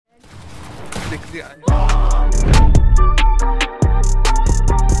देख लिया।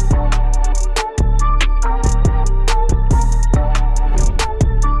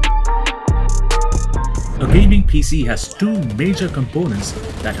 A gaming PC has two major components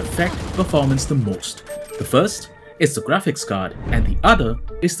that affect performance the most. The first is the graphics card and the other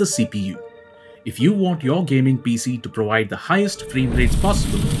is the CPU. If you want your gaming PC to provide the highest frame rates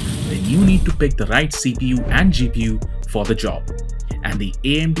possible, then you need to pick the right CPU and GPU for the job. And the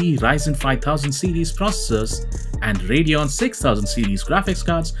AMD Ryzen 5000 series processors and Radeon 6000 series graphics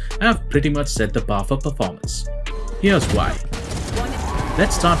cards have pretty much set the bar for performance. Here's why.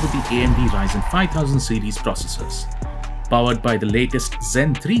 Let's start with the AMD Ryzen 5000 series processors. Powered by the latest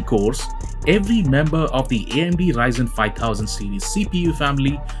Zen 3 cores, every member of the AMD Ryzen 5000 series CPU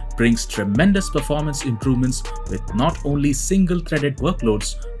family brings tremendous performance improvements with not only single-threaded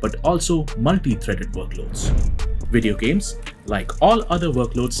workloads but also multi-threaded workloads. Video games, like all other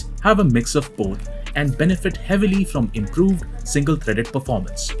workloads, have a mix of both and benefit heavily from improved single-threaded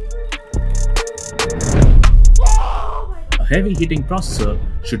performance. A heavy-hitting processor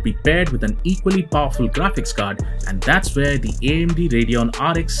should be paired with an equally powerful graphics card, and that's where the AMD Radeon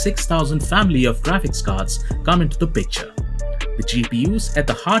RX 6000 family of graphics cards come into the picture. The GPUs at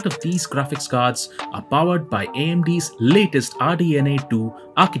the heart of these graphics cards are powered by AMD's latest RDNA 2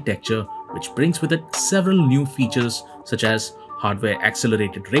 architecture, which brings with it several new features such as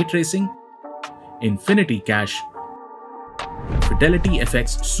hardware-accelerated ray tracing, infinity cache, Fidelity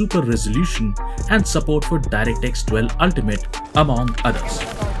FX Super Resolution, and support for DirectX 12 Ultimate, among others.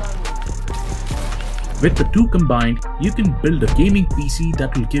 With the two combined, you can build a gaming PC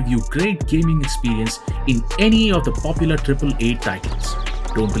that will give you great gaming experience in any of the popular AAA titles.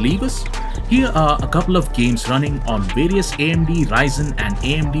 Don't believe us? Here are a couple of games running on various AMD Ryzen and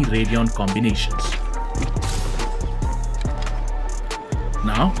AMD Radeon combinations.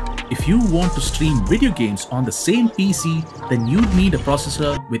 Now, if you want to stream video games on the same PC, then you'd need a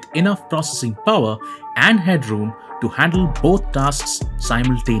processor with enough processing power and headroom to handle both tasks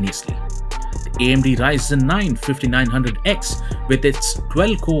simultaneously. The AMD Ryzen 9 5900X with its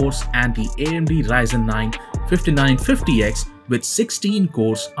 12 cores and the AMD Ryzen 9 5950X with 16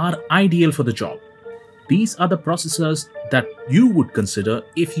 cores are ideal for the job. These are the processors that you would consider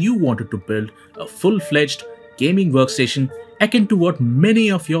if you wanted to build a full-fledged gaming workstation akin to what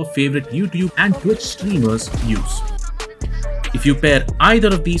many of your favorite YouTube and Twitch streamers use. If you pair either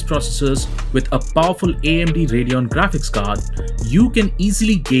of these processors with a powerful AMD Radeon graphics card, you can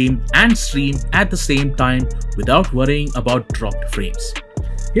easily game and stream at the same time without worrying about dropped frames.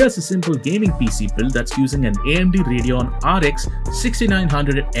 Here's a simple gaming PC build that's using an AMD Radeon RX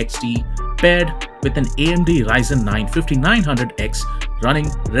 6900 XT paired with an AMD Ryzen 9 5900X running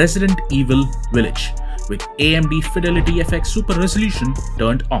Resident Evil Village with AMD Fidelity FX Super Resolution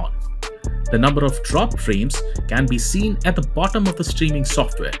turned on. The number of dropped frames can be seen at the bottom of the streaming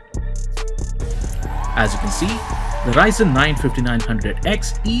software. As you can see, the Ryzen 9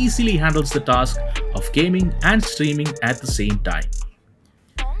 5900X easily handles the task of gaming and streaming at the same time.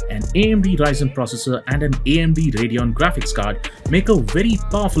 An AMD Ryzen processor and an AMD Radeon graphics card make a very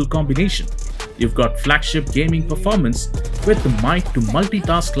powerful combination. You've got flagship gaming performance with the might to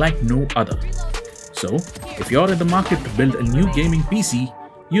multitask like no other. So, if you're in the market to build a new gaming PC,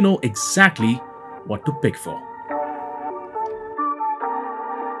 you know exactly what to pick for.